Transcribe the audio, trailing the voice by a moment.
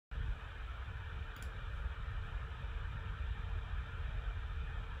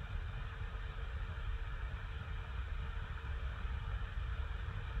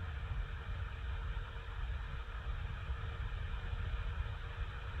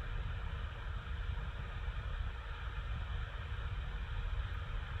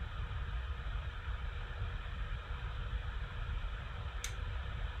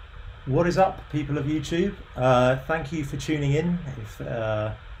What is up, people of YouTube? Thank you for tuning in.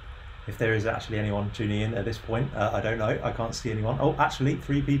 If there is actually anyone tuning in at this point, I don't know. I can't see anyone. Oh, actually,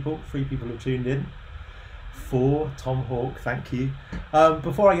 three people have tuned in. Four, Tom Hawk. Thank you.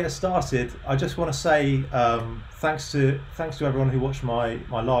 Before I get started, I just want to say thanks to everyone who watched my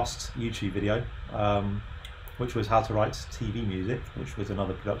last YouTube video, which was how to write TV music, which was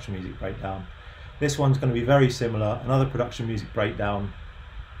another production music breakdown. This one's going to be very similar, another production music breakdown,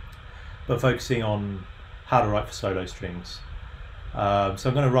 but focusing on how to write for solo strings. So I'm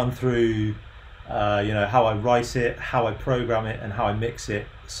going to run through how I write it, how I program it, and how I mix it.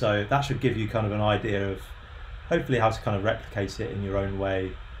 So that should give you kind of an idea of hopefully how to kind of replicate it in your own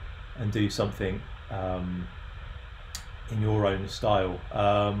way and do something in your own style.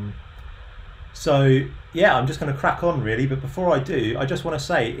 So yeah, I'm just going to crack on really, but before I do, I just want to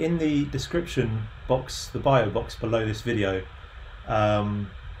say in the description box, the bio box below this video,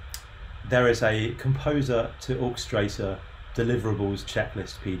 there is a composer to orchestrator deliverables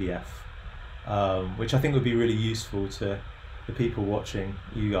checklist PDF, which I think would be really useful to the people watching,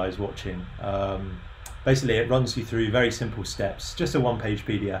 you guys watching. Basically it runs you through very simple steps, just a one-page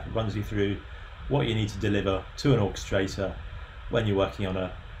PDF. It runs you through what you need to deliver to an orchestrator when you're working on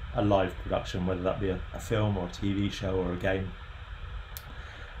a live production, whether that be a film or a TV show or a game.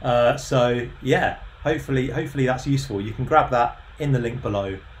 So yeah, hopefully that's useful. You can grab that in the link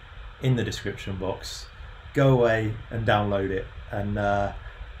below in the description box, go away and download it, and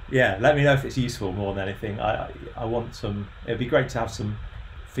yeah, let me know if it's useful more than anything. I want some, it'd be great to have some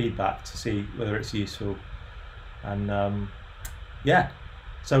feedback to see whether it's useful, and yeah,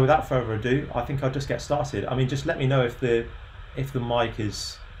 so without further ado, I think I'll just get started. I mean, just let me know if the mic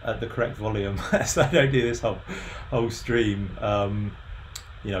is at the correct volume so I don't do this whole stream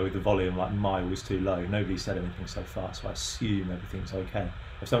with the volume like miles too low. Nobody said anything so far, so I assume everything's okay.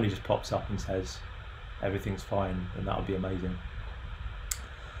 If somebody just pops up and says everything's fine, then that would be amazing.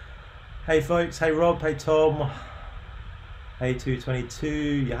 Hey folks, hey Rob, hey Tom, hey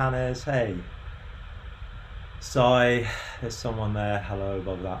 222, Johannes, hey Sai, there's someone there, hello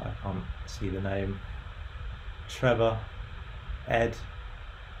above that, I can't see the name. Trevor, Ed,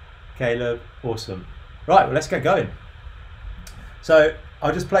 Caleb, awesome. Right, well let's get going. So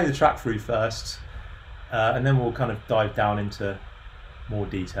I'll just play the track through first, and then we'll kind of dive down into more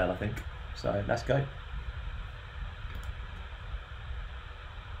detail, I think. So let's go.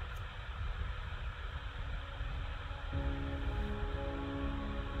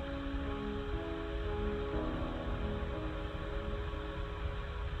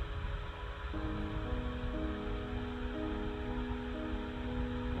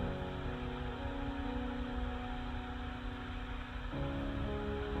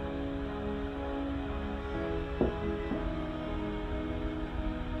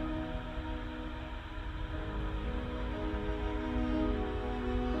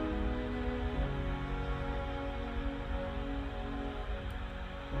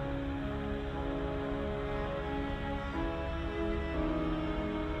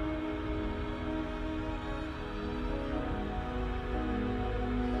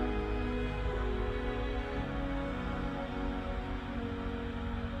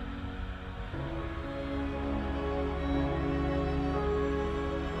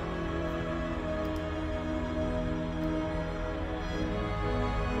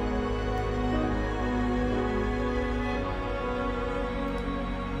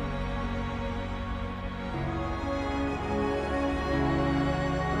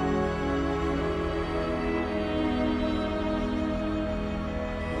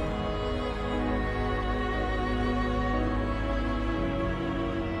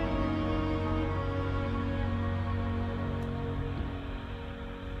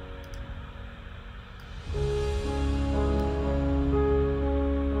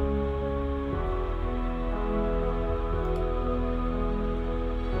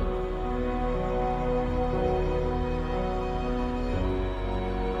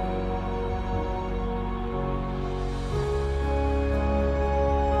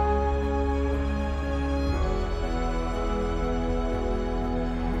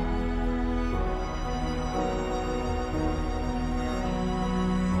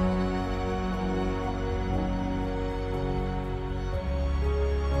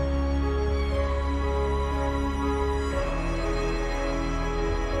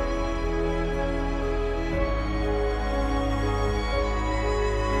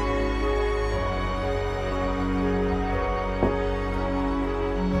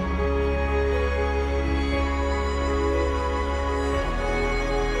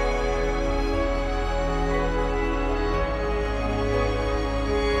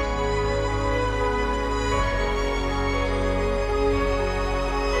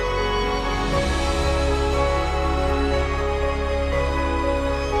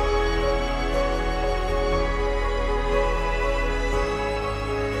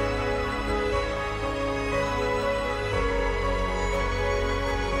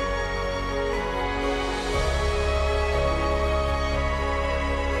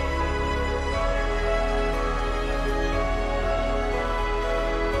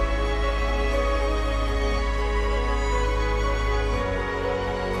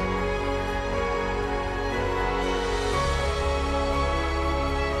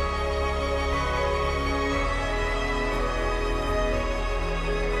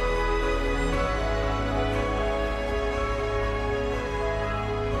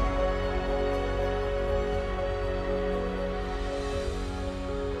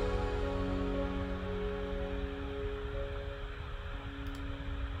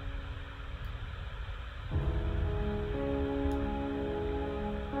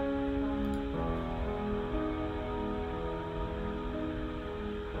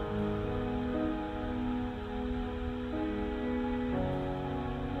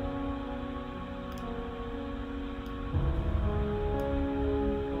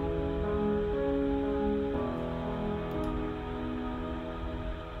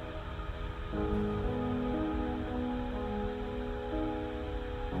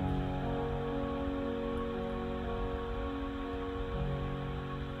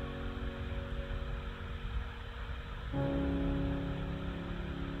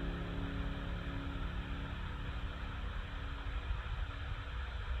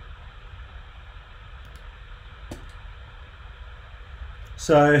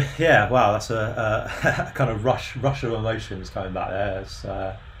 So yeah, wow, that's a kind of rush of emotions coming back there. It's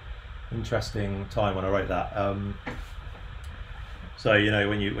interesting time when I wrote that. So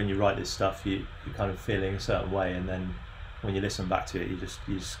when you write this stuff, you're kind of feeling a certain way, and then when you listen back to it, you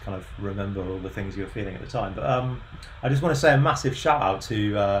just kind of remember all the things you were feeling at the time. But I just want to say a massive shout out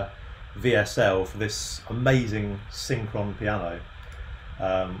to VSL for this amazing synchron piano,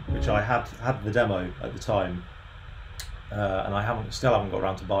 which I had the demo at the time, and I still haven't got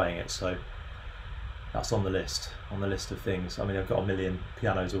around to buying it. So that's on the list of things. I mean, I've got a million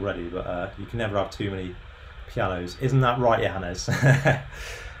pianos already, but you can never have too many pianos. Isn't that right, Johannes?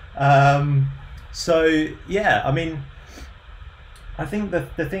 So yeah, I mean, I think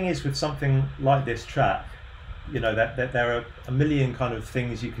the thing is with something like this track, that there are a million kind of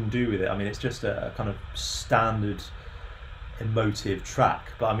things you can do with it. I mean, it's just a kind of standard emotive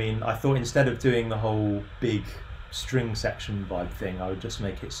track, but I mean, I thought instead of doing the whole big string section vibe thing, I would just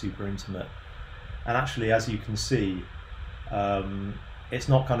make it super intimate. And actually, as you can see, it's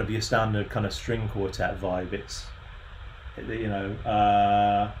not kind of your standard kind of string quartet vibe. It's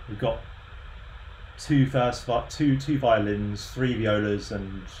we've got two violins, 3 violas,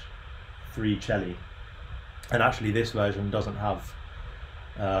 and 3 celli. And actually, this version doesn't have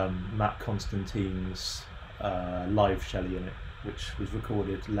Matt Constantine's live celli in it, which was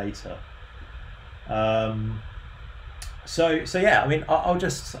recorded later. So yeah, I mean, I'll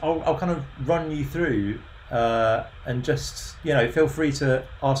kind of run you through and just feel free to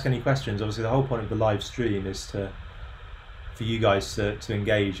ask any questions. Obviously, the whole point of the live stream is for you guys to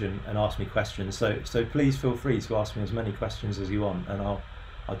engage and ask me questions. So please feel free to ask me as many questions as you want, and I'll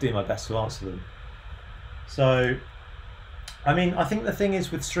do my best to answer them. So, I mean, I think the thing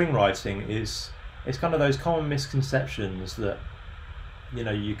is with string writing is it's kind of those common misconceptions that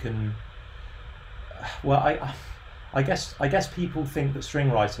you can. Well, I guess people think that string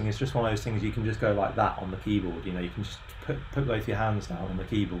writing is just one of those things you can just go like that on the keyboard. You can just put both your hands down on the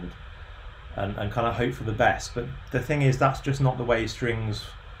keyboard and kind of hope for the best. But the thing is, that's just not the way strings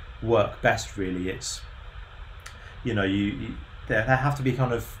work best, really. It's there have to be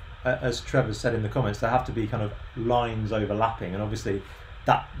kind of, as Trevor said in the comments, there have to be kind of lines overlapping, and obviously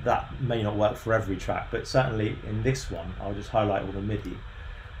that may not work for every track, but certainly in this one I'll just highlight all the MIDI.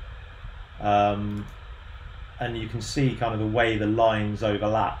 And you can see kind of the way the lines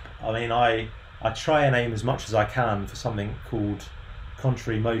overlap. I mean, I try and aim as much as I can for something called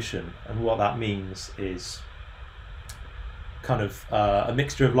contrary motion, and what that means is kind of a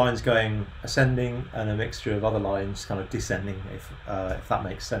mixture of lines going ascending and a mixture of other lines kind of descending, if that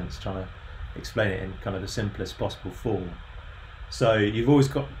makes sense, trying to explain it in kind of the simplest possible form. So you've always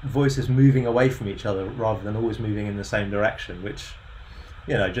got voices moving away from each other rather than always moving in the same direction, which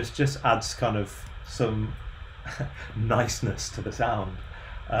just adds kind of some niceness to the sound,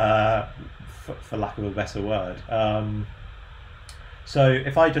 for lack of a better word. So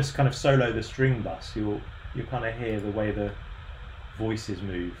if I just kind of solo the string bass, you'll kind of hear the way the voices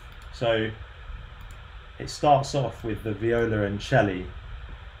move. So it starts off with the viola and celli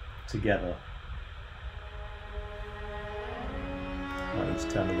together. I need to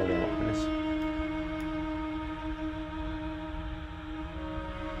turn the volume up for this.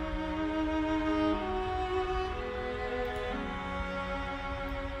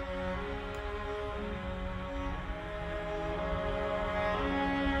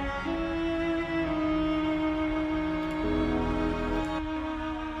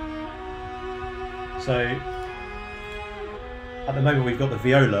 So at the moment we've got the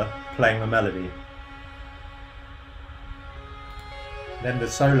viola playing the melody. Then the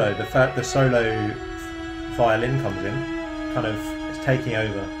solo violin comes in, kind of it's taking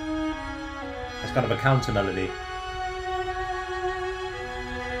over. It's kind of a counter melody.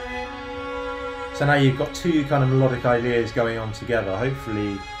 So now you've got two kind of melodic ideas going on together,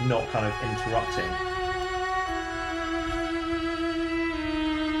 hopefully not kind of interrupting.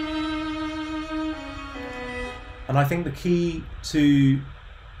 And I think the key to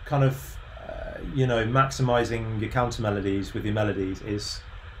kind of maximizing your counter melodies with your melodies is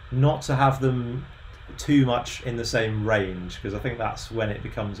not to have them too much in the same range, because I think that's when it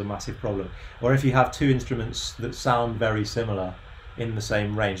becomes a massive problem. Or if you have two instruments that sound very similar in the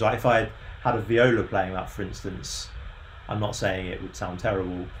same range, like if I had a viola playing that, for instance, I'm not saying it would sound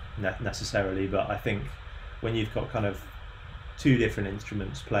terrible necessarily, but I think when you've got kind of two different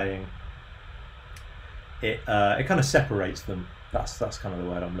instruments playing, it kind of separates them. That's kind of the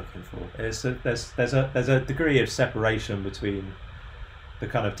word I'm looking for. There's a degree of separation between the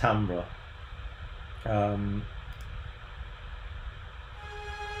kind of timbre.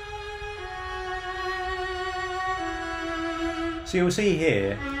 So you'll see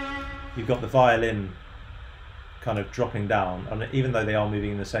here, you've got the violin kind of dropping down, and even though they are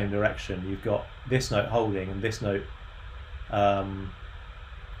moving in the same direction, you've got this note holding and this note,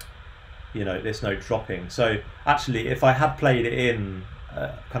 you know, this note dropping. So actually, if I had played it in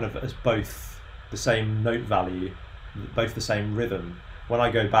kind of as both the same note value, both the same rhythm, when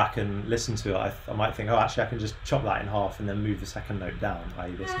I go back and listen to it, I might think, oh, actually I can just chop that in half and then move the second note down,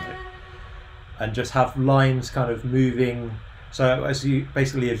 i.e. this note, and just have lines kind of moving. So as you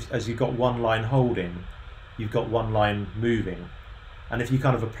basically, as you've got one line holding, you've got one line moving, and if you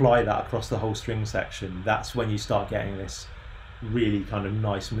kind of apply that across the whole string section, that's when you start getting this really kind of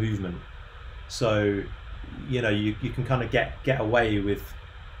nice movement. So, you know, you can kind of get away with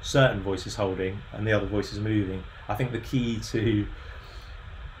certain voices holding and the other voices moving. I think the key to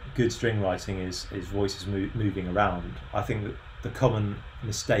good string writing is voices moving around. I think that the common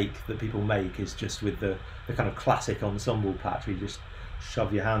mistake that people make is just with the kind of classic ensemble patch, where you just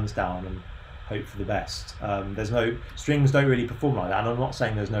shove your hands down and hope for the best. There's no, strings don't really perform like that, and I'm not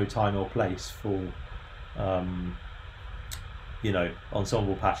saying there's no time or place for you know,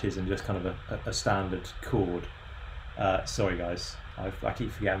 ensemble patches and just kind of a standard chord. Sorry guys, I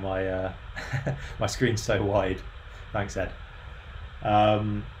keep forgetting my my screen's so wide. Thanks, Ed.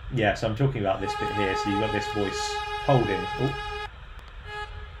 Yeah, so I'm talking about this bit here. So you've got this voice holding,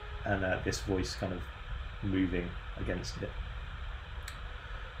 and this voice kind of moving against it.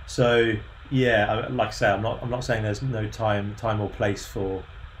 So yeah, like I say, I'm not saying there's no time or place for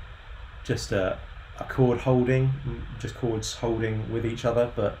just a chord holding, just chords holding with each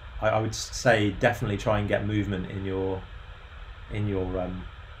other, but I would say definitely try and get movement in your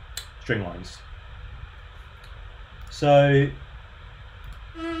string lines. So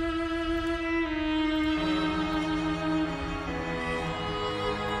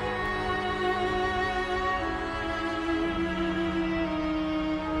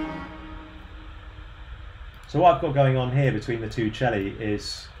what I've got going on here between the two celli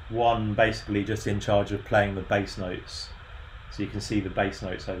is one basically just in charge of playing the bass notes, so you can see the bass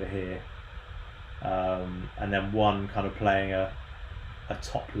notes over here, and then one kind of playing a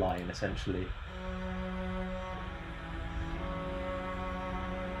top line essentially.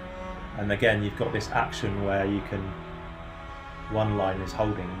 And again, you've got this action where you can, one line is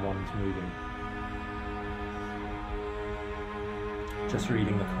holding, one's moving. Just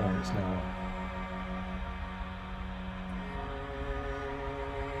reading the comments now.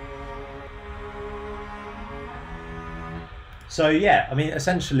 So yeah, I mean,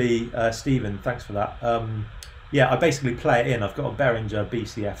 essentially, Stephen, thanks for that. Yeah, I basically play it in. I've got a Behringer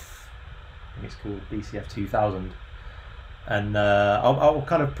BCF, I think it's called BCF 2000, and I'll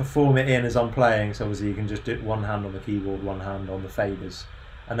kind of perform it in as I'm playing. So obviously you can just do it one hand on the keyboard, one hand on the faders,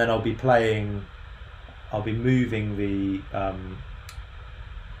 and then I'll be moving the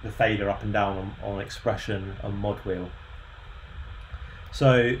fader up and down on expression and mod wheel.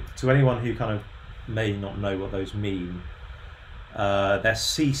 So to anyone who kind of may not know what those mean, they're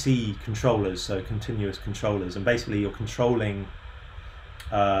CC controllers, so continuous controllers, and basically you're controlling,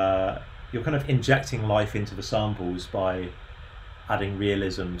 you're kind of injecting life into the samples by adding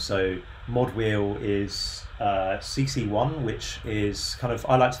realism. So mod wheel is CC1, which is kind of,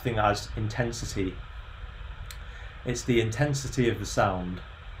 I like to think as intensity. It's the intensity of the sound.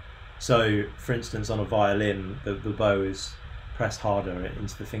 So for instance, on a violin, the bow is pressed harder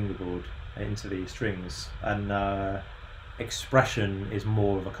into the fingerboard, into the strings, and expression is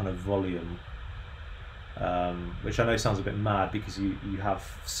more of a kind of volume, which I know sounds a bit mad because you have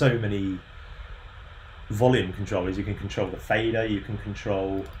so many volume controllers. You can control the fader, you can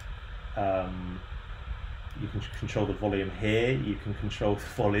control the volume here, you can control the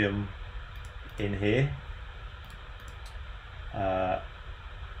volume in here,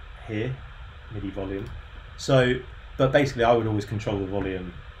 here, MIDI volume. So, but basically I would always control the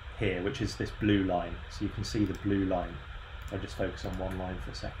volume here, which is this blue line. So you can see the blue line. I'll just focus on one line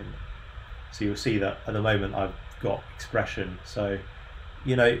for a second. So you'll see that at the moment I've got expression. So,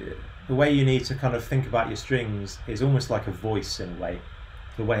 you know, the way you need to kind of think about your strings is almost like a voice in a way,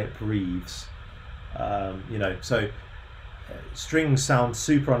 the way it breathes. You know, so strings sound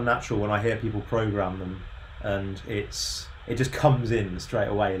super unnatural when I hear people program them, and it just comes in straight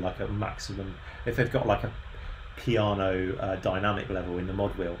away like a maximum. If they've got like a piano dynamic level in the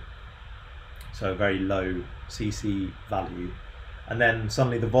mod wheel, so a very low CC value, and then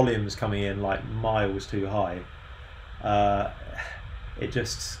suddenly the volume's coming in like miles too high, it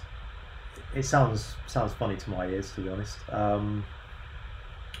sounds funny to my ears, to be honest.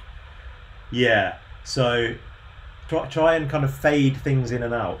 Yeah, so try and kind of fade things in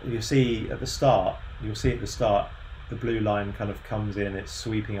and out. You'll see at the start the blue line kind of comes in, it's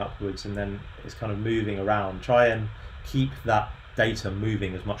sweeping upwards, and then it's kind of moving around. Try and keep that data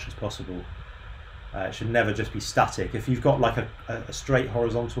moving as much as possible. It should never just be static. If you've got like a straight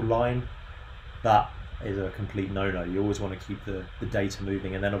horizontal line, that is a complete no-no. You always want to keep the data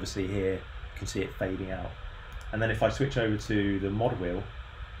moving, and then obviously here you can see it fading out. And then if I switch over to the mod wheel,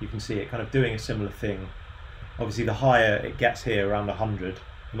 you can see it kind of doing a similar thing. Obviously the higher it gets here, around 100,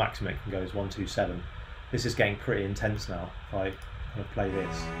 the maximum it can go is 127. This is getting pretty intense now. If I kind of play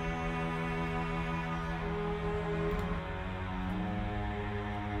this.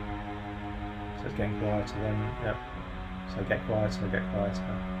 So it's getting quieter then, yep. So get quieter and get quieter.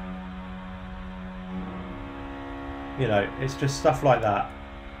 You know, it's just stuff like that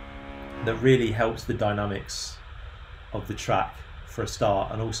that really helps the dynamics of the track for a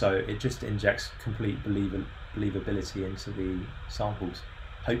start, and also it just injects complete believability into the samples,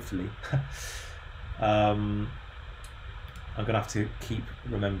 hopefully. I'm gonna have to keep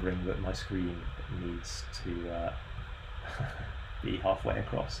remembering that my screen needs to be halfway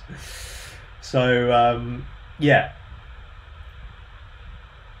across. So yeah,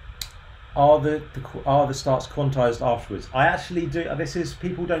 are the starts quantized afterwards? I actually do. This is,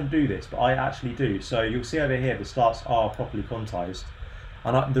 people don't do this, but I actually do. So you'll see over here the starts are properly quantized,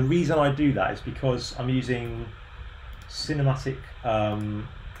 and the reason I do that is because I'm using cinematic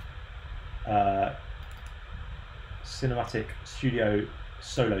studio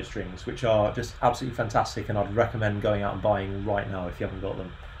solo strings, which are just absolutely fantastic, and I'd recommend going out and buying right now if you haven't got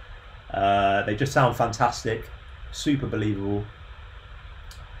them. They just sound fantastic, super believable,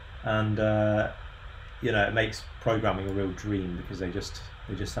 and you know, it makes programming a real dream because they just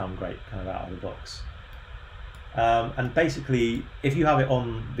sound great kind of out of the box. And basically, if you have it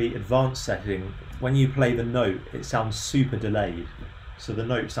on the advanced setting, when you play the note, it sounds super delayed. So the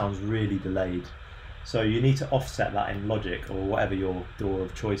note sounds really delayed. So you need to offset that in Logic or whatever your DAW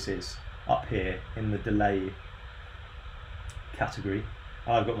of choice is up here in the delay category.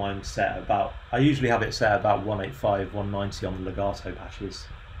 I've got mine set about, I usually have it set about 185, 190 on the legato patches,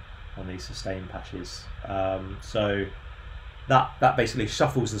 on these sustain patches. So that basically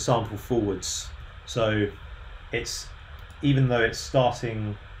shuffles the sample forwards. So it's, even though it's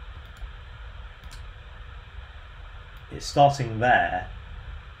starting there,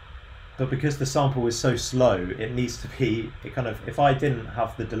 but because the sample is so slow, it needs to be, it kind of, if I didn't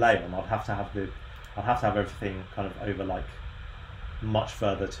have the delay on, I'd have to have everything kind of over like much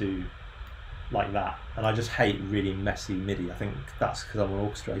further to like that, and I just hate really messy MIDI. I think that's because I'm an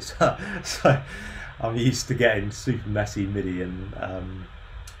orchestrator, so I'm used to getting super messy MIDI, and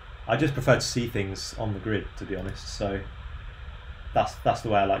I just prefer to see things on the grid, to be honest. So that's the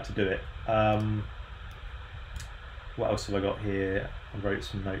way I like to do it. What else have I got here? I wrote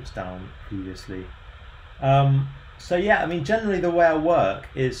some notes down previously. So yeah, I mean, generally the way I work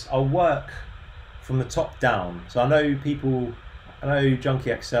is I'll work from the top down. So I know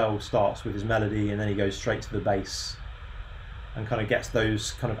Junkie XL starts with his melody and then he goes straight to the bass and kind of gets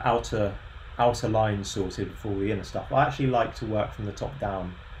those kind of outer lines sorted before the inner stuff. I actually like to work from the top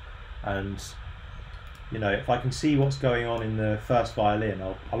down, and you know, if I can see what's going on in the first violin,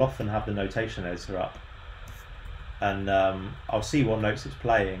 I'll often have the notation editor up, and I'll see what notes it's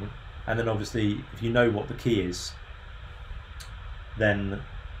playing, and then obviously if you know what the key is, then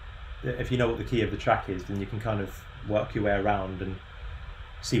if you know what the key of the track is, then you can kind of work your way around and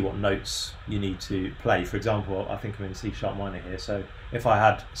see what notes you need to play. For example, I think I'm in C sharp minor here, so if I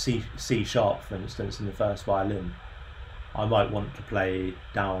had C sharp, for instance, in the first violin, I might want to play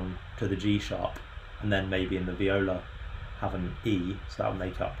down to the G sharp, and then maybe in the viola have an E, so that would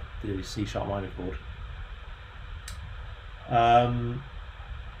make up the C sharp minor chord.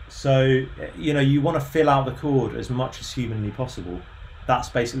 So you know, you want to fill out the chord as much as humanly possible. That's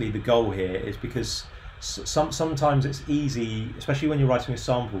basically the goal here, is because sometimes it's easy, especially when you're writing with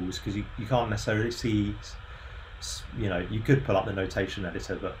samples, because you can't necessarily see, you know, you could pull up the notation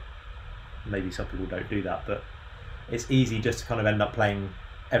editor, but maybe some people don't do that, but it's easy just to kind of end up playing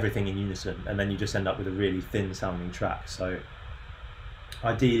everything in unison, and then you just end up with a really thin sounding track. So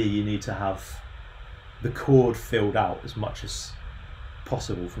ideally you need to have the chord filled out as much as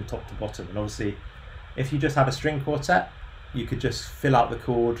possible from top to bottom, and obviously if you just had a string quartet, you could just fill out the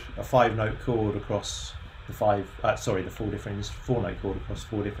chord, a 5-note chord across the 4-note chord across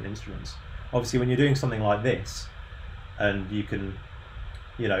 4 different instruments. Obviously when you're doing something like this, and you can,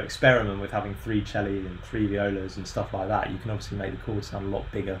 you know, experiment with having 3 celli and 3 violas and stuff like that, you can obviously make the chord sound a lot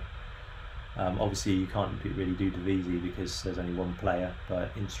bigger. Obviously you can't really do divisi because there's only one player per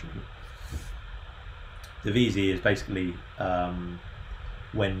instrument. Divisi is basically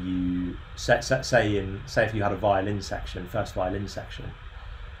when you say if you had a violin section, first violin section,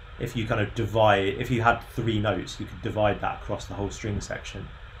 if you kind of if you had 3 notes, you could divide that across the whole string section.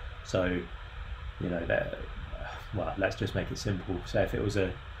 So, you know, well, let's just make it simple. Say if it was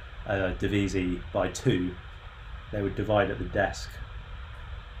a divisi by 2, they would divide at the desk,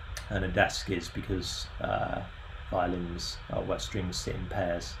 and a desk is because violins, well, strings sit in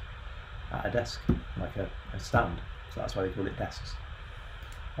pairs at a desk, like a stand, so that's why they call it desks.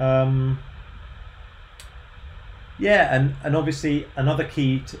 Yeah, and obviously another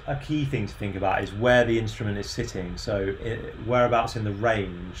key thing to think about is where the instrument is sitting. So whereabouts in the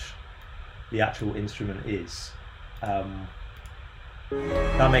range the actual instrument is.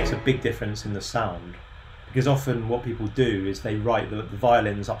 That makes a big difference in the sound, because often what people do is they write the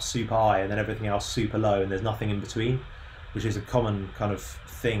violins up super high and then everything else super low, and there's nothing in between, which is a common kind of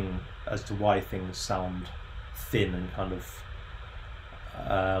thing as to why things sound thin and kind of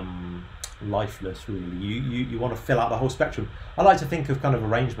lifeless, really. You want to fill out the whole spectrum. I like to think of kind of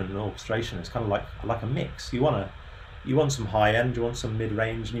arrangement and orchestration as kind of like a mix. You want some high end, you want some mid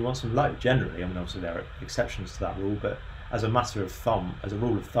range, and you want some low. Generally, I mean, obviously there are exceptions to that rule, but as a matter of thumb, as a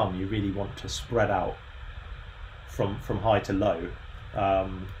rule of thumb, you really want to spread out from high to low.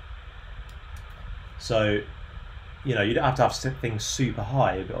 So, you know, you don't have to have things super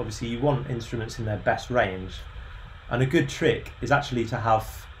high, but obviously you want instruments in their best range. And a good trick is actually to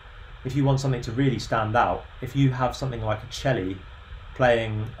have, if you want something to really stand out, if you have something like a cello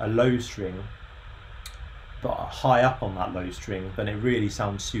playing a low string, but high up on that low string, then it really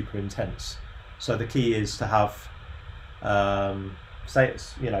sounds super intense. So the key is to have, say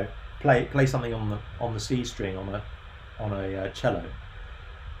it's, you know, play something on the C string on a cello,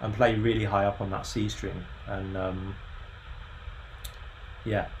 and play really high up on that C string, and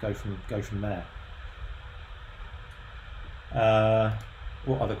yeah, go from there.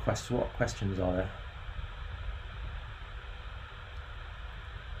 What questions are there?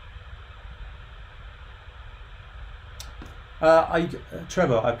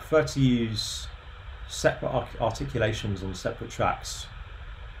 Trevor, I prefer to use separate articulations on separate tracks,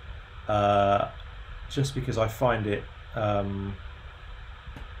 just because I find it,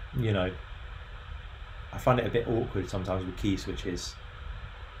 you know, I find it a bit awkward sometimes with key switches.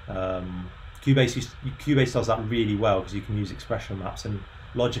 Cubase does that really well because you can use expression maps, and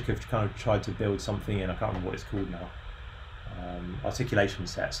Logic have kind of tried to build something in, I can't remember what it's called now, articulation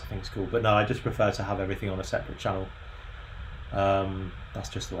sets I think it's called, but no, I just prefer to have everything on a separate channel. That's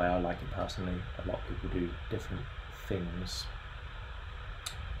just the way I like it personally. A lot of people do different things.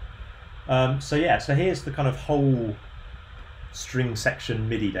 So yeah, so here's the kind of whole string section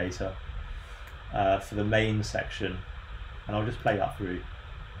MIDI data for the main section, and I'll just play that through.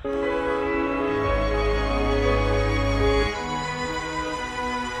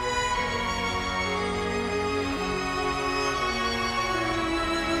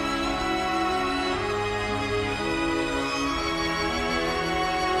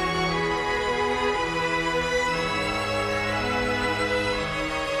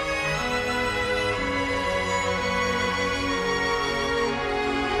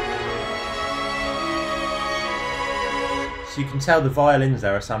 So you can tell the violins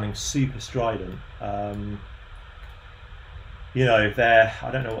there are sounding super strident. You know,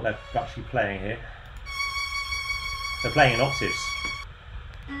 I don't know what they're actually playing here. They're playing in octaves.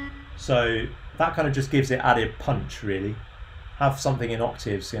 So that kind of just gives it added punch, really. Have something in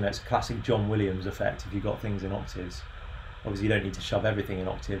octaves, you know, it's a classic John Williams effect if you've got things in octaves. Obviously you don't need to shove everything in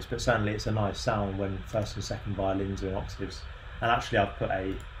octaves, but certainly it's a nice sound when first and second violins are in octaves. And actually I've put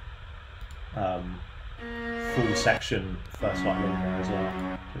a full section first violin there as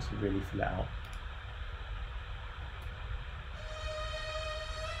well, just to really fill it out.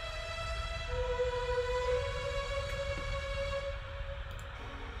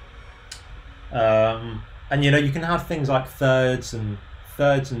 And you know, you can have things like thirds and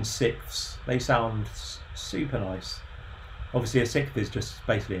sixths. They sound super nice. Obviously a sixth is just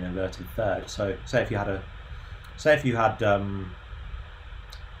basically an inverted third. So say if you had the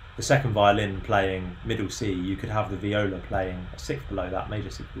second violin playing middle C, you could have the viola playing a sixth below that, major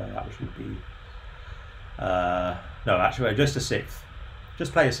sixth below that, which would be no, actually just a sixth.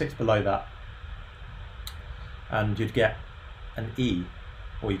 Just play a sixth below that, and you'd get an E,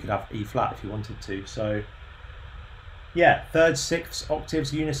 or you could have E flat if you wanted to. So yeah, thirds, sixths,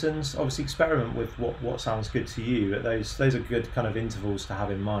 octaves, unisons. Obviously experiment with what sounds good to you. But those are good kind of intervals to have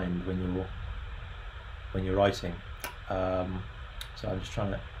in mind when you're writing. So I'm just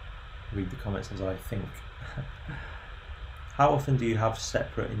trying to read the comments as I think. How often do you have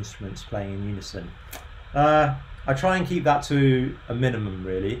separate instruments playing in unison? I try and keep that to a minimum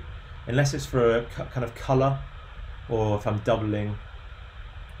really, unless it's for a kind of colour, or if I'm doubling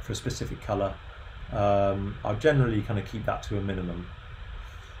for a specific colour. I'll generally kind of keep that to a minimum.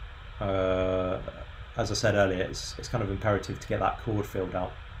 As I said earlier, it's kind of imperative to get that chord filled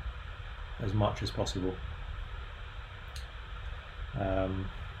out as much as possible. And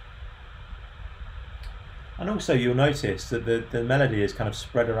also you'll notice that the melody is kind of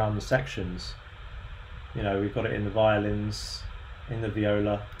spread around the sections. You know, we've got it in the violins, in the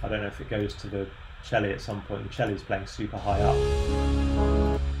viola. I don't know if it goes to the cello at some point. The cello is playing super high up.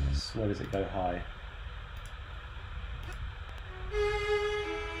 Where does it go high?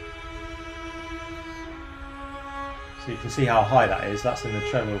 So you can see how high that is. That's in the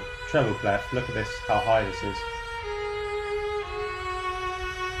treble clef. Look at this, how high this is.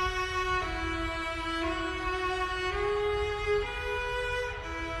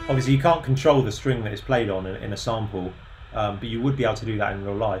 Obviously you can't control the string that it's played on in a sample, but you would be able to do that in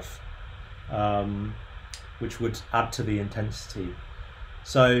real life, which would add to the intensity.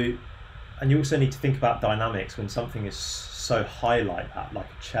 So, and you also need to think about dynamics when something is so high like that, like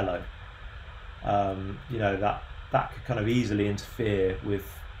a cello. You know, that could kind of easily interfere with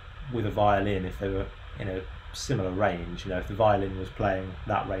a violin if they were in a similar range. You know, if the violin was playing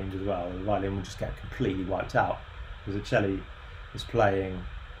that range as well, the violin would just get completely wiped out because the cello is playing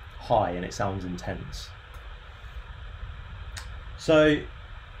high and it sounds intense. So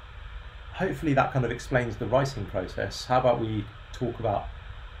hopefully that kind of explains the writing process. How about we talk about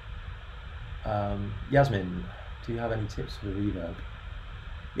Yasmin, do you have any tips for the reverb?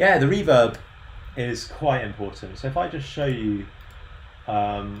 Yeah, the reverb is quite important. So if I just show you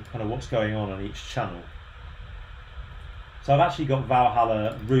kind of what's going on each channel. So I've actually got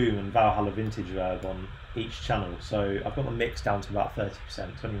Valhalla Room and Valhalla Vintage Verb on each channel. So I've got the mix down to about 30%,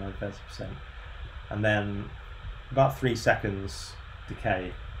 29-30%. And then about 3 seconds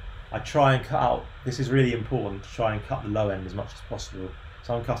decay. I try and cut out, this is really important, to try and cut the low end as much as possible.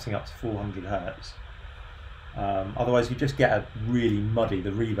 So I'm cutting up to 400 Hertz. Otherwise you just get a really muddy, the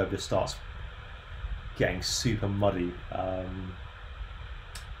reverb just starts getting super muddy.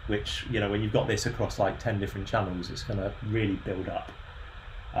 Which, you know, when you've got this across like 10 different channels, it's going to really build up.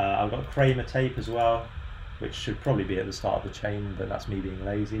 I've got Kramer tape as well, which should probably be at the start of the chain, but that's me being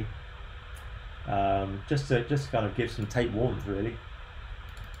lazy. Just to kind of give some tape warmth really.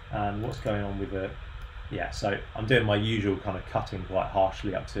 And what's going on with the, yeah, so I'm doing my usual kind of cutting quite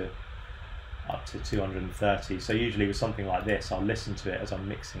harshly up to 230. So usually with something like this, I'll listen to it as I'm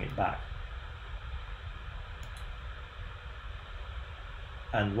mixing it back.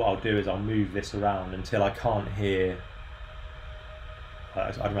 And what I'll do is I'll move this around until I can't hear.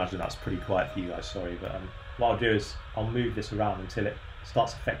 I'd imagine that's pretty quiet for you guys, sorry, but what I'll do is I'll move this around until it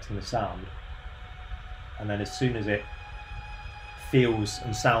starts affecting the sound, and then as soon as it feels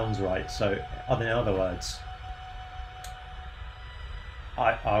and sounds right, so in other words,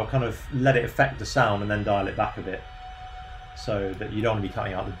 I'll kind of let it affect the sound and then dial it back a bit, so that you don't want to be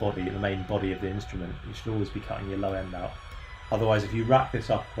cutting out the main body of the instrument. You should always be cutting your low end out. Otherwise, if you rack this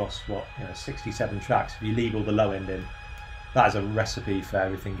up across 67 tracks, if you leave all the low end in, that is a recipe for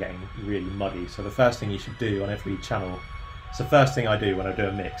everything getting really muddy. So the first thing you should do on every channel, it's the first thing I do when I do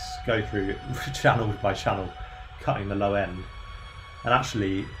a mix, go through channel by channel, cutting the low end. And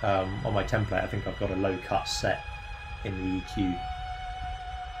actually, on my template, I think I've got a low cut set in the EQ,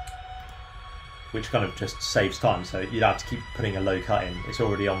 which kind of just saves time. So you'd have to keep putting a low cut in. It's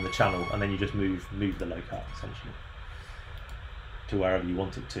already on the channel, and then you just move the low cut essentially to wherever you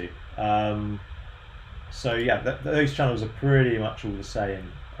want it to. So yeah, those channels are pretty much all the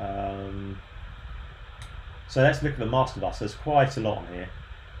same. So let's look at the master bus. There's quite a lot on here.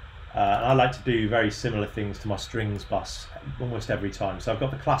 And I like to do very similar things to my strings bus almost every time. So I've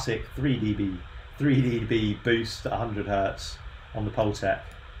got the classic 3 dB boost at 100 Hertz on the Pultec.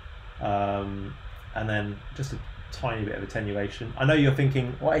 And then just a tiny bit of attenuation. I know you're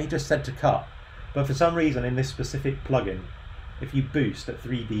thinking, well, he just said to cut. But for some reason in this specific plugin, if you boost at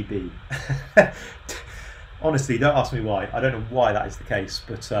 3 dB, honestly, don't ask me why. I don't know why that is the case,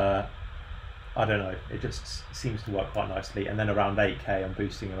 but I don't know. It just seems to work quite nicely. And then around 8K, I'm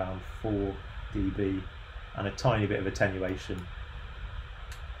boosting around 4 dB and a tiny bit of attenuation.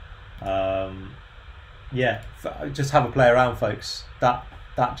 Yeah, just have a play around, folks. That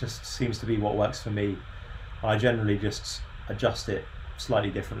just seems to be what works for me. I generally just adjust it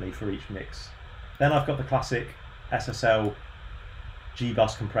slightly differently for each mix. Then I've got the classic SSL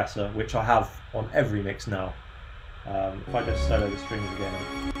G-Bus compressor, which I have on every mix now. If I just solo the strings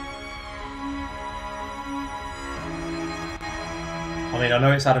again. I mean, I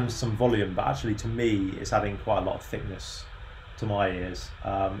know it's adding some volume, but actually to me, it's adding quite a lot of thickness to my ears.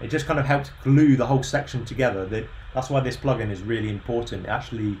 It just kind of helps glue the whole section together. That's why this plugin is really important.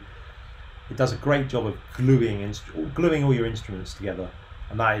 It does a great job of gluing all your instruments together,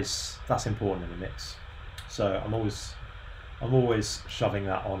 and that's important in a mix. So I'm always shoving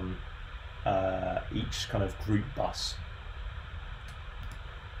that on each kind of group bus.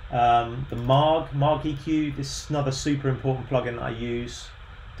 The Marg EQ, this is another super important plugin that I use,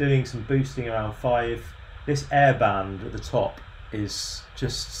 doing some boosting around 5. This air band at the top is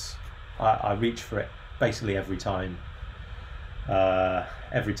just, I reach for it basically every time I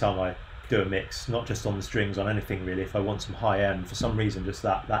do a mix, not just on the strings, on anything really. If I want some high end, for some reason just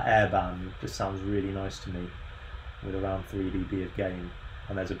that air band just sounds really nice to me, with around 3 dB of gain,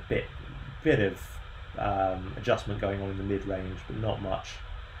 and there's a bit of adjustment going on in the mid range, but not much.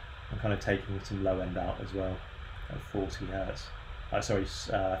 I'm kind of taking some low end out as well at 40 Hertz. Sorry,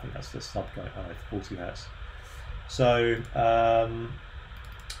 I think that's the sub going on 40 Hertz. So a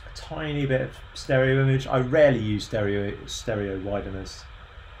tiny bit of stereo image. I rarely use stereo wideners,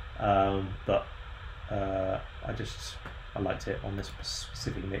 but I liked it on this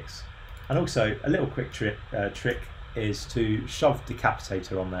specific mix. And also a little quick trick is to shove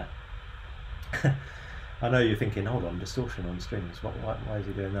decapitator on there. I know you're thinking, hold on, distortion on strings, why is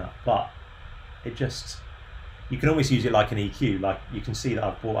he doing that? But you can almost use it like an EQ. Like, you can see that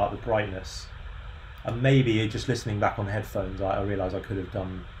I've brought out the brightness, and maybe just listening back on headphones, I realise I could have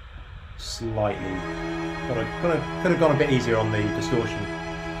done slightly, could have gone a bit easier on the distortion.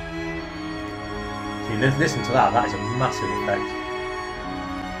 See, listen to that is a massive effect.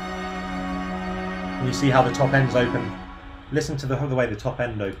 And you see how the top end's open. Listen to the way the top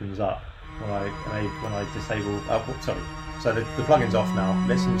end opens up when I disable. Sorry. So the plugin's off now.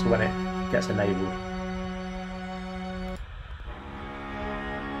 Listen to when it gets enabled.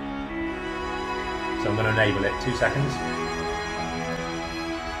 So I'm going to enable it. 2 seconds.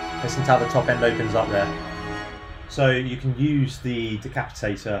 Listen to how the top end opens up there. So you can use the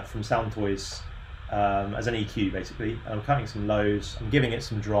decapitator from Soundtoys as an EQ basically. I'm cutting some lows. I'm giving it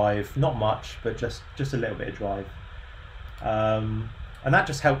some drive, not much, but just a little bit of drive. And that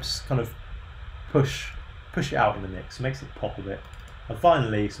just helps kind of push it out in the mix, makes it pop a bit. And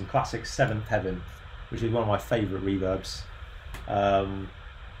finally, some classic Seventh Heaven, which is one of my favourite reverbs.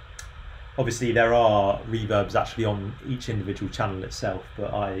 Obviously there are reverbs actually on each individual channel itself,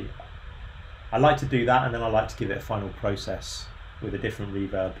 but I like to do that, and then I like to give it a final process with a different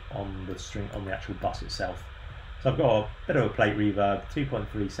reverb on the actual bus itself. So I've got a bit of a plate reverb,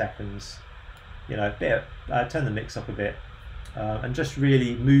 2.3 seconds, you know, turn the mix up a bit, and just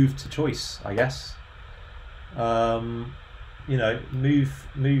really move to choice, I guess. You know, move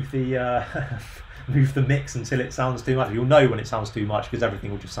the move the mix until it sounds too much. You'll know when it sounds too much, because everything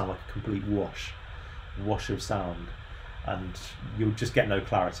will just sound like a complete wash of sound, and you'll just get no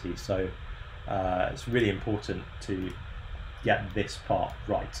clarity. So it's really important to get this part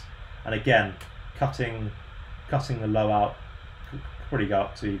right. And again, cutting the low out, probably go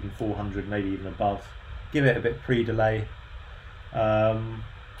up to even 400, maybe even above. Give it a bit pre-delay. And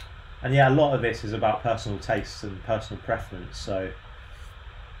yeah, a lot of this is about personal tastes and personal preference. So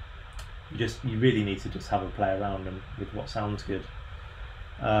you really need to just have a play around with what sounds good.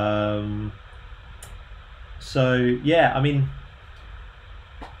 So yeah, I mean,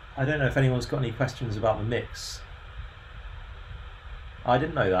 I don't know if anyone's got any questions about the mix. I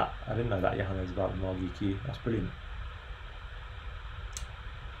didn't know that. Johan knows about the Marg EQ. That's brilliant.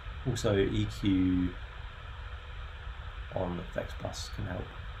 Also, EQ on Effects Plus can help.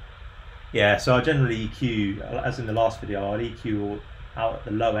 Yeah, so I generally EQ, as in the last video, I'd EQ out at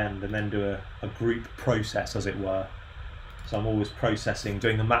the low end and then do a group process, as it were. So I'm always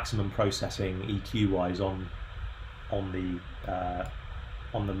doing the maximum processing EQ-wise on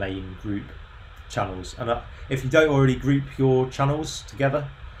the main group channels. And if you don't already group your channels together,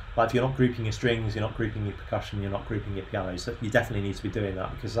 like if you're not grouping your strings, you're not grouping your percussion, you're not grouping your pianos, you definitely need to be doing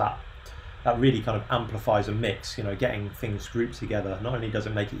that, because that really kind of amplifies a mix. You know, getting things grouped together, not only does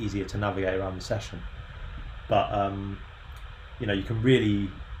it make it easier to navigate around the session, but you know, you can really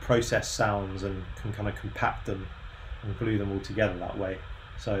process sounds and can kind of compact them and glue them all together that way.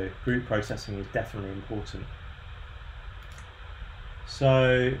 So group processing is definitely important.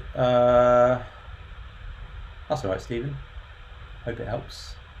 So that's all right, Stephen. Hope it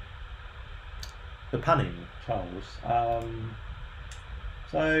helps. The panning, Charles.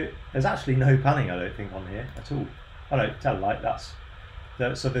 So there's actually no panning, I don't think, on here at all. Oh no, tell a lie. That's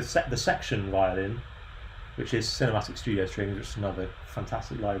the section violin, which is Cinematic Studio Strings, which is another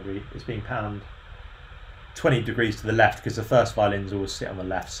fantastic library. It's being panned 20 degrees to the left, because the first violins always sit on the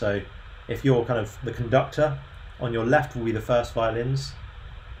left. So if you're kind of the conductor, on your left will be the first violins,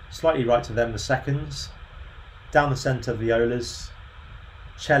 slightly right to them the seconds, down the centre violas,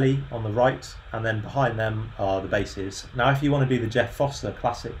 cello on the right, and then behind them are the basses. Now if you want to do the Jeff Foster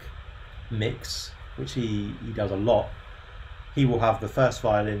classic mix, which he does a lot, he will have the first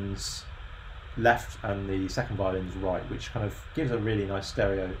violins left and the second violins right, which kind of gives a really nice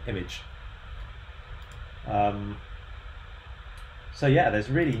stereo image. So yeah, there's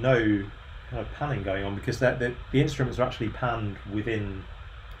really no kind of panning going on, because the instruments are actually panned within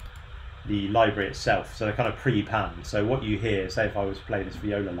the library itself, so they're kind of pre-panned. So what you hear, say if I was to play this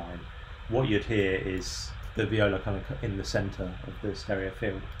viola line, what you'd hear is the viola kind of in the centre of the stereo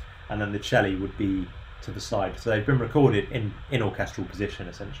field, and then the cello would be to the side. So they've been recorded in orchestral position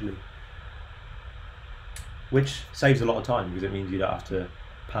essentially, which saves a lot of time because it means you don't have to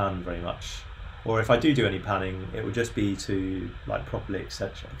pan very much. Or if I do any panning, it would just be to like properly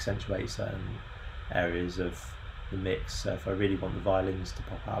accentuate certain areas of the mix. So if I really want the violins to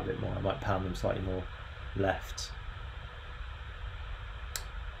pop out a bit more, I might pan them slightly more left.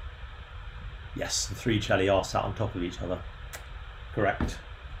 Yes, the three celli are sat on top of each other, correct.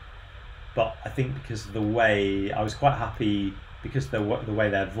 But I think because of the way, I was quite happy because the way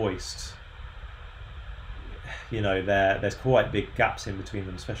they're voiced, you know, there's quite big gaps in between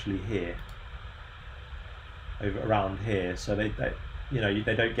them, especially here, around here, so they you know,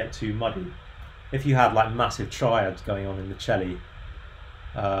 they don't get too muddy. If you had like massive triads going on in the cello,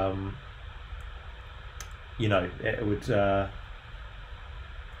 you know, it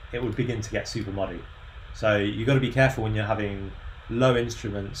would begin to get super muddy. So you've got to be careful when you're having low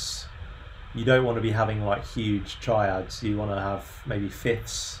instruments. You don't want to be having like huge triads. You want to have maybe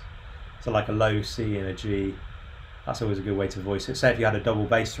fifths, so like a low C and a G. That's always a good way to voice it. Say if you had a double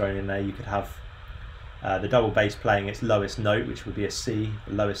bass thrown in there, you could have the double bass playing its lowest note, which would be a C,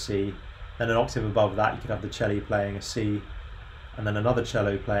 the lowest C. Then an octave above that, you could have the cello playing a C, and then another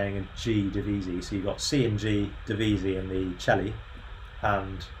cello playing a G divisi. So you've got C and G divisi in the cello,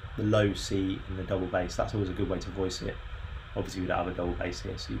 and the low C in the double bass. That's always a good way to voice it. Obviously, we don't have a double bass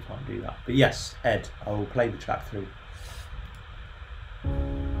here, so you can't do that. But yes, Ed, I will play the track through.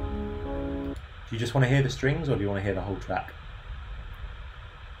 Do you just want to hear the strings, or do you want to hear the whole track?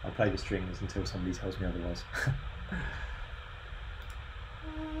 I'll play the strings until somebody tells me otherwise.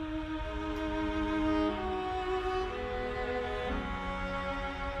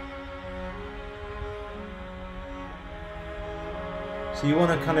 So you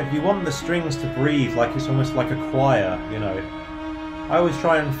want to you want the strings to breathe, like it's almost like a choir, you know. I always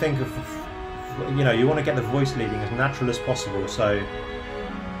try and think of, you know, you want to get the voice leading as natural as possible. So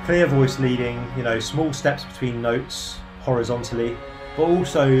clear voice leading, you know, small steps between notes horizontally, but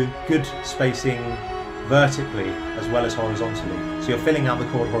also good spacing vertically as well as horizontally. So you're filling out the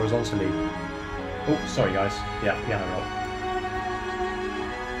chord horizontally. Oh, sorry guys. Yeah, piano roll.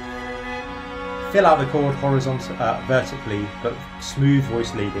 Fill out the chord vertically, but smooth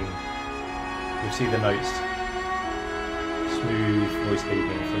voice leading. You'll see the notes. Smooth voice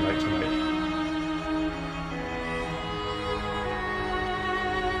leading from note to note.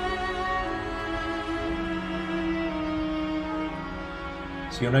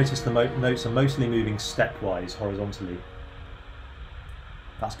 So you'll notice the notes are mostly moving stepwise, horizontally.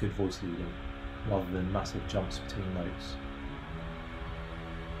 That's good voice leading, rather than massive jumps between notes.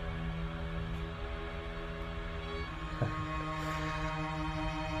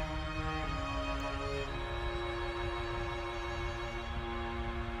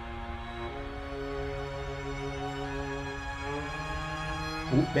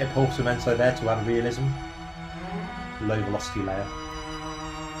 Ooh, bit of portamento there to add realism. Low velocity layer.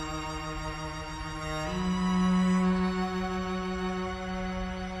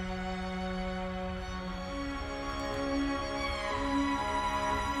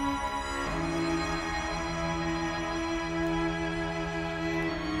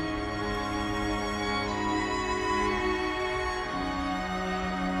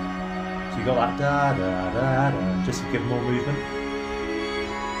 So you got that da da da da, just to give more movement.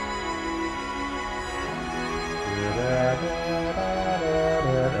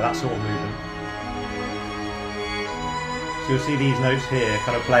 That sort of movement. So you'll see these notes here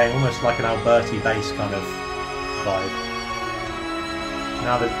kind of playing almost like an Alberti bass kind of vibe.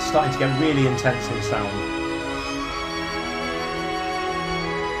 Now they're starting to get really intense in sound.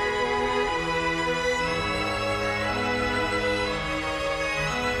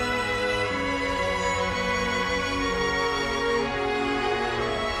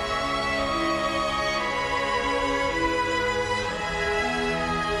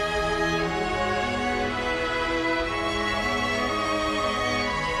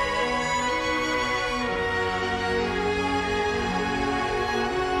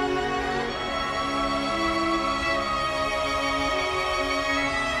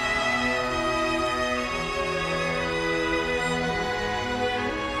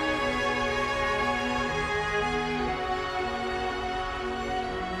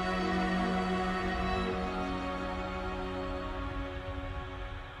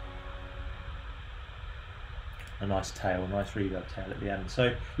 a nice tail, a nice reverb tail at the end.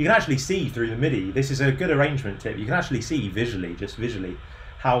 So you can actually see through the MIDI. This is a good arrangement tip. You can actually see visually, just visually,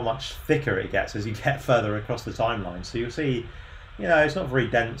 how much thicker it gets as you get further across the timeline. So you'll see, you know, it's not very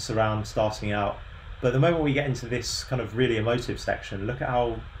dense around starting out, but the moment we get into this kind of really emotive section, look at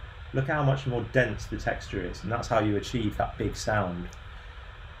how much more dense the texture is, and that's how you achieve that big sound.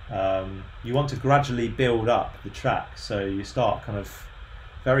 You want to gradually build up the track, so you start kind of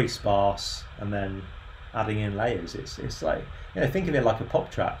very sparse and then adding in layers. It's like, you know, think of it like a pop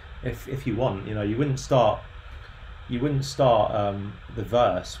track. If you want, you know, you wouldn't start the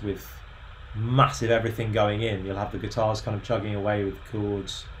verse with massive everything going in. You'll have the guitars kind of chugging away with the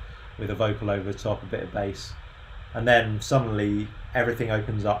chords, with a vocal over the top, a bit of bass, and then suddenly everything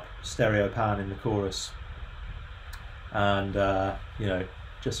opens up, stereo pan in the chorus, and you know,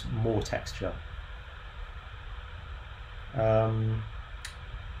 just more texture.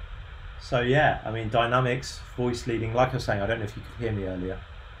 So yeah, I mean, dynamics, voice leading, like I was saying, I don't know if you could hear me earlier,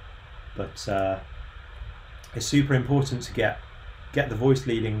 but it's super important to get the voice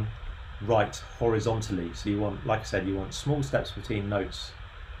leading right horizontally. So you want, like I said, you want small steps between notes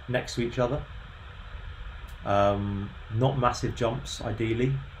next to each other, not massive jumps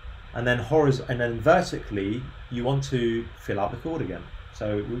ideally, and then vertically you want to fill out the chord again.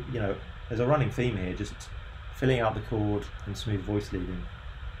 So, you know, there's a running theme here, just filling out the chord and smooth voice leading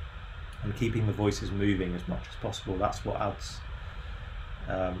and keeping the voices moving as much as possible. That's what adds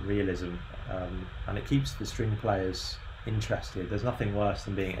realism, and it keeps the string players interested. There's nothing worse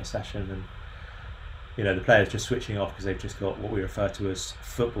than being at a session and, you know, the players just switching off because they've just got what we refer to as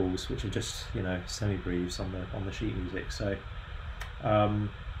footballs, which are just, you know, semi-breathes on the sheet music. So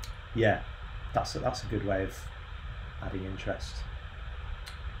yeah, that's a good way of adding interest.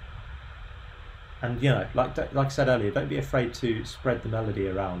 And, you know, like I said earlier, don't be afraid to spread the melody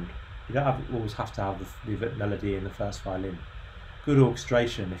around. You don't always have to have the melody in the first violin. Good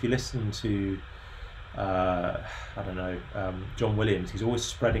orchestration. If you listen to I don't know, John Williams, he's always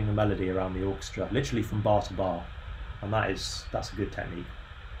spreading the melody around the orchestra, literally from bar to bar, and that's a good technique.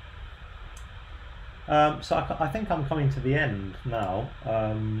 So I think I'm coming to the end now,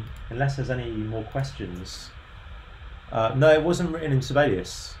 unless there's any more questions. No, it wasn't written in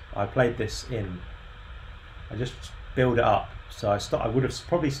Sibelius. I played this in. I just build it up. So I would have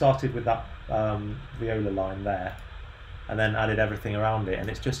probably started with that viola line there, and then added everything around it. And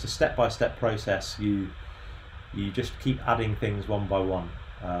it's just a step-by-step process. You just keep adding things one by one.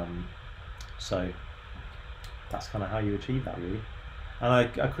 So that's kind of how you achieve that, really.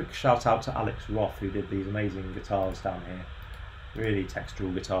 And a quick shout out to Alex Roth, who did these amazing guitars down here. Really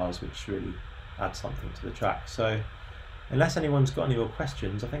textural guitars, which really add something to the track. So unless anyone's got any more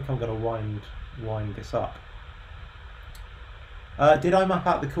questions, I think I'm going to wind this up. Did I map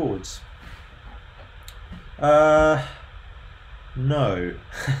out the chords? No.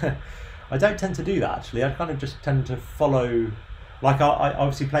 I don't tend to do that, actually. I kind of just tend to follow, like I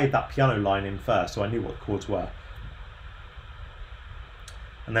obviously played that piano line in first, so I knew what the chords were.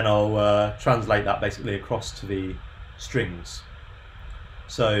 And then I'll translate that basically across to the strings.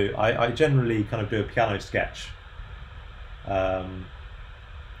 So I generally kind of do a piano sketch, and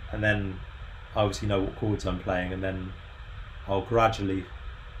then I obviously know what chords I'm playing, and then I'll gradually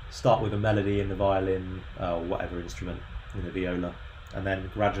start with a melody in the violin or whatever instrument, in the viola, and then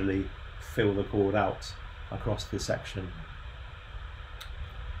gradually fill the chord out across the section.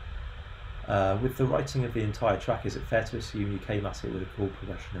 With the writing of the entire track, is it fair to assume you came at it with a chord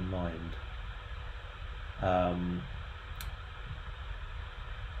progression in mind?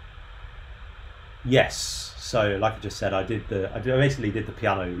 Yes. So, like I just said, I basically did the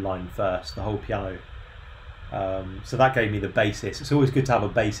piano line first, the whole piano. So that gave me the basis. It's always good to have a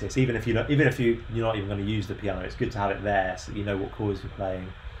basis, even if you're not even going to use the piano. It's good to have it there so that you know what chords you're playing.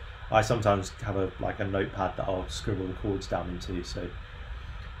 I sometimes have a notepad that I'll scribble the chords down into. So,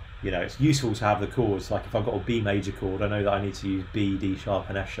 you know, it's useful to have the chords. Like if I've got a B major chord, I know that I need to use B, D sharp,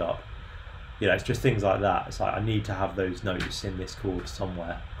 and F sharp. You know, it's just things like that. It's like I need to have those notes in this chord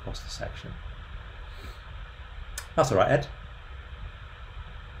somewhere across the section. That's all right, Ed.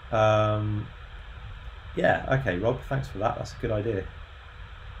 Yeah, okay, Rob, thanks for that. That's a good idea.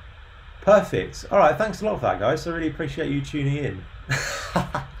 Perfect. All right, thanks a lot for that, guys. I really appreciate you tuning in.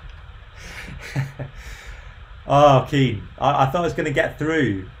 Oh, Keen. I thought I was going to get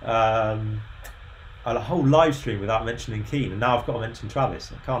through a whole live stream without mentioning Keen, and now I've got to mention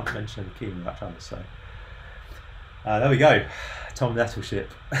Travis. I can't mention Keen without Travis, so there we go. Tom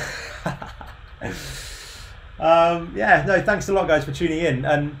Nettleship. Yeah, no, thanks a lot, guys, for tuning in,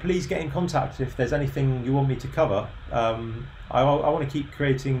 and please get in contact if there's anything you want me to cover. I want to keep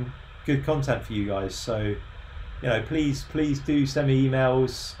creating good content for you guys, so you know, please do send me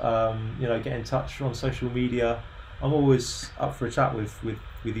emails. You know, get in touch on social media. I'm always up for a chat with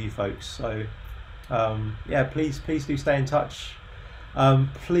you folks. So yeah, please do stay in touch.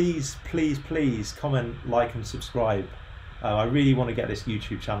 Please comment, like, and subscribe. I really want to get this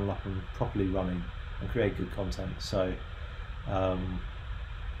YouTube channel up and properly running and create good content. So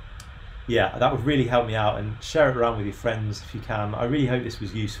yeah, that would really help me out, and share it around with your friends if you can. I really hope this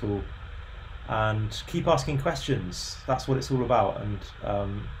was useful, and keep asking questions. That's what it's all about, and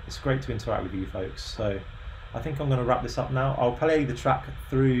it's great to interact with you folks. So I think I'm going to wrap this up now. I'll play the track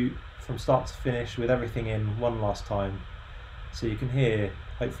through from start to finish with everything in one last time, so you can hear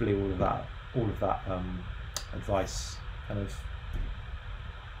hopefully all of that advice kind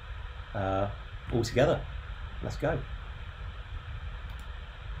of all together. Let's go.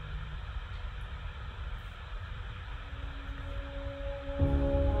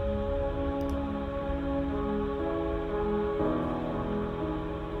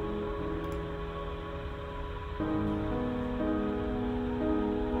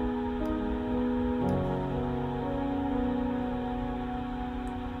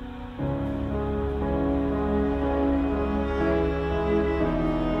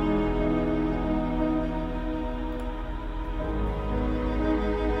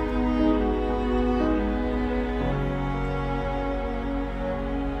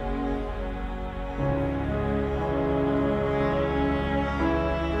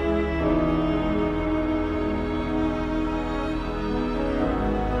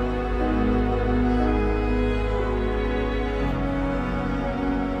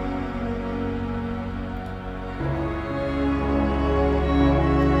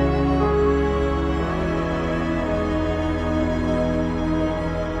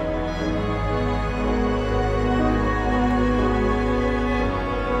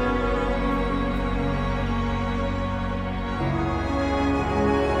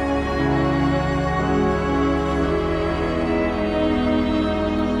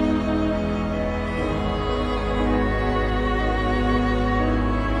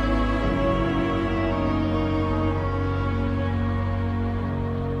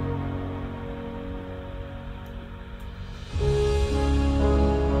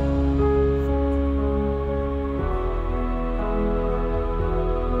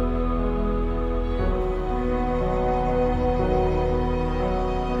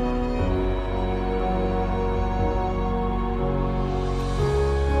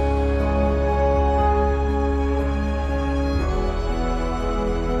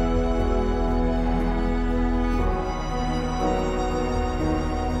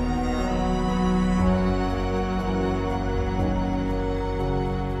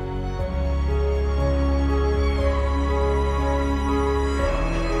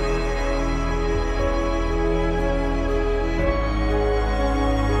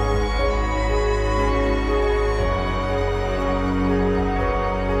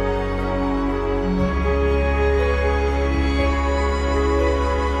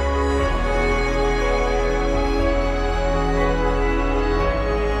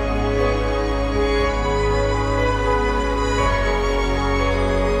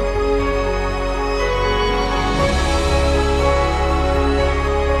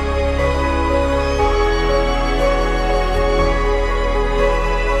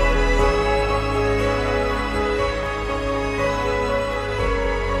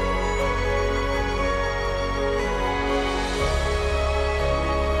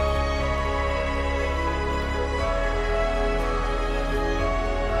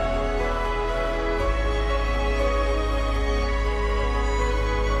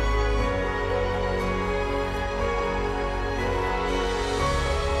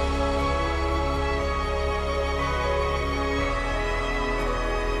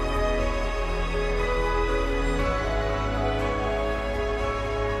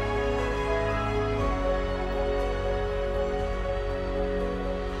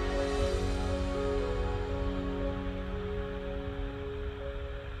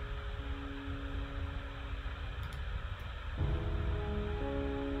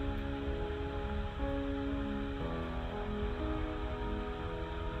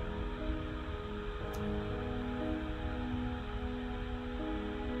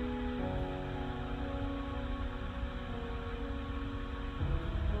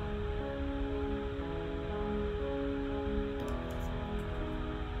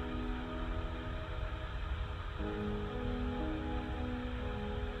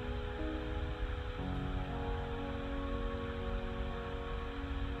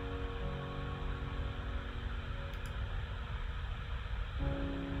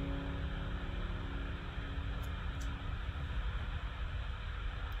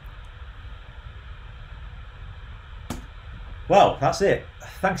 Well, that's it.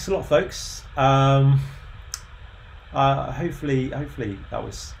 Thanks a lot, folks. Hopefully that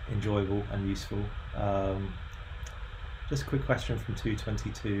was enjoyable and useful. Just a quick question from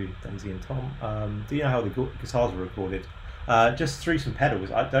 222, Denzi and Tom. Do you know how the guitars were recorded? Just through some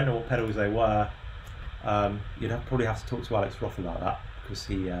pedals. I don't know what pedals they were. You'd probably have to talk to Alex Roth about that, because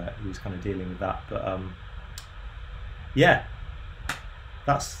he was kind of dealing with that. But yeah,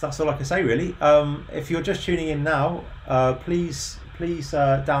 that's all I can say really. If you're just tuning in now, please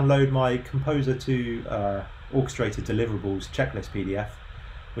download my Composer to Orchestrated Deliverables checklist PDF,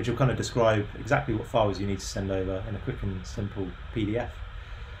 which will kind of describe exactly what files you need to send over in a quick and simple PDF.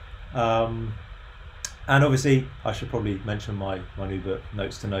 And obviously I should probably mention my new book,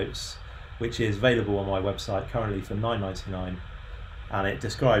 Notes to Notes, which is available on my website currently for $9.99, and it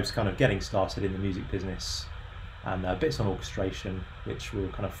describes kind of getting started in the music business, and bits on orchestration, which will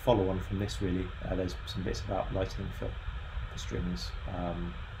kind of follow on from this really. There's some bits about lighting for strings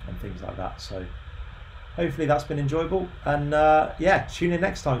and things like that. So hopefully that's been enjoyable, and yeah, tune in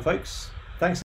next time, folks.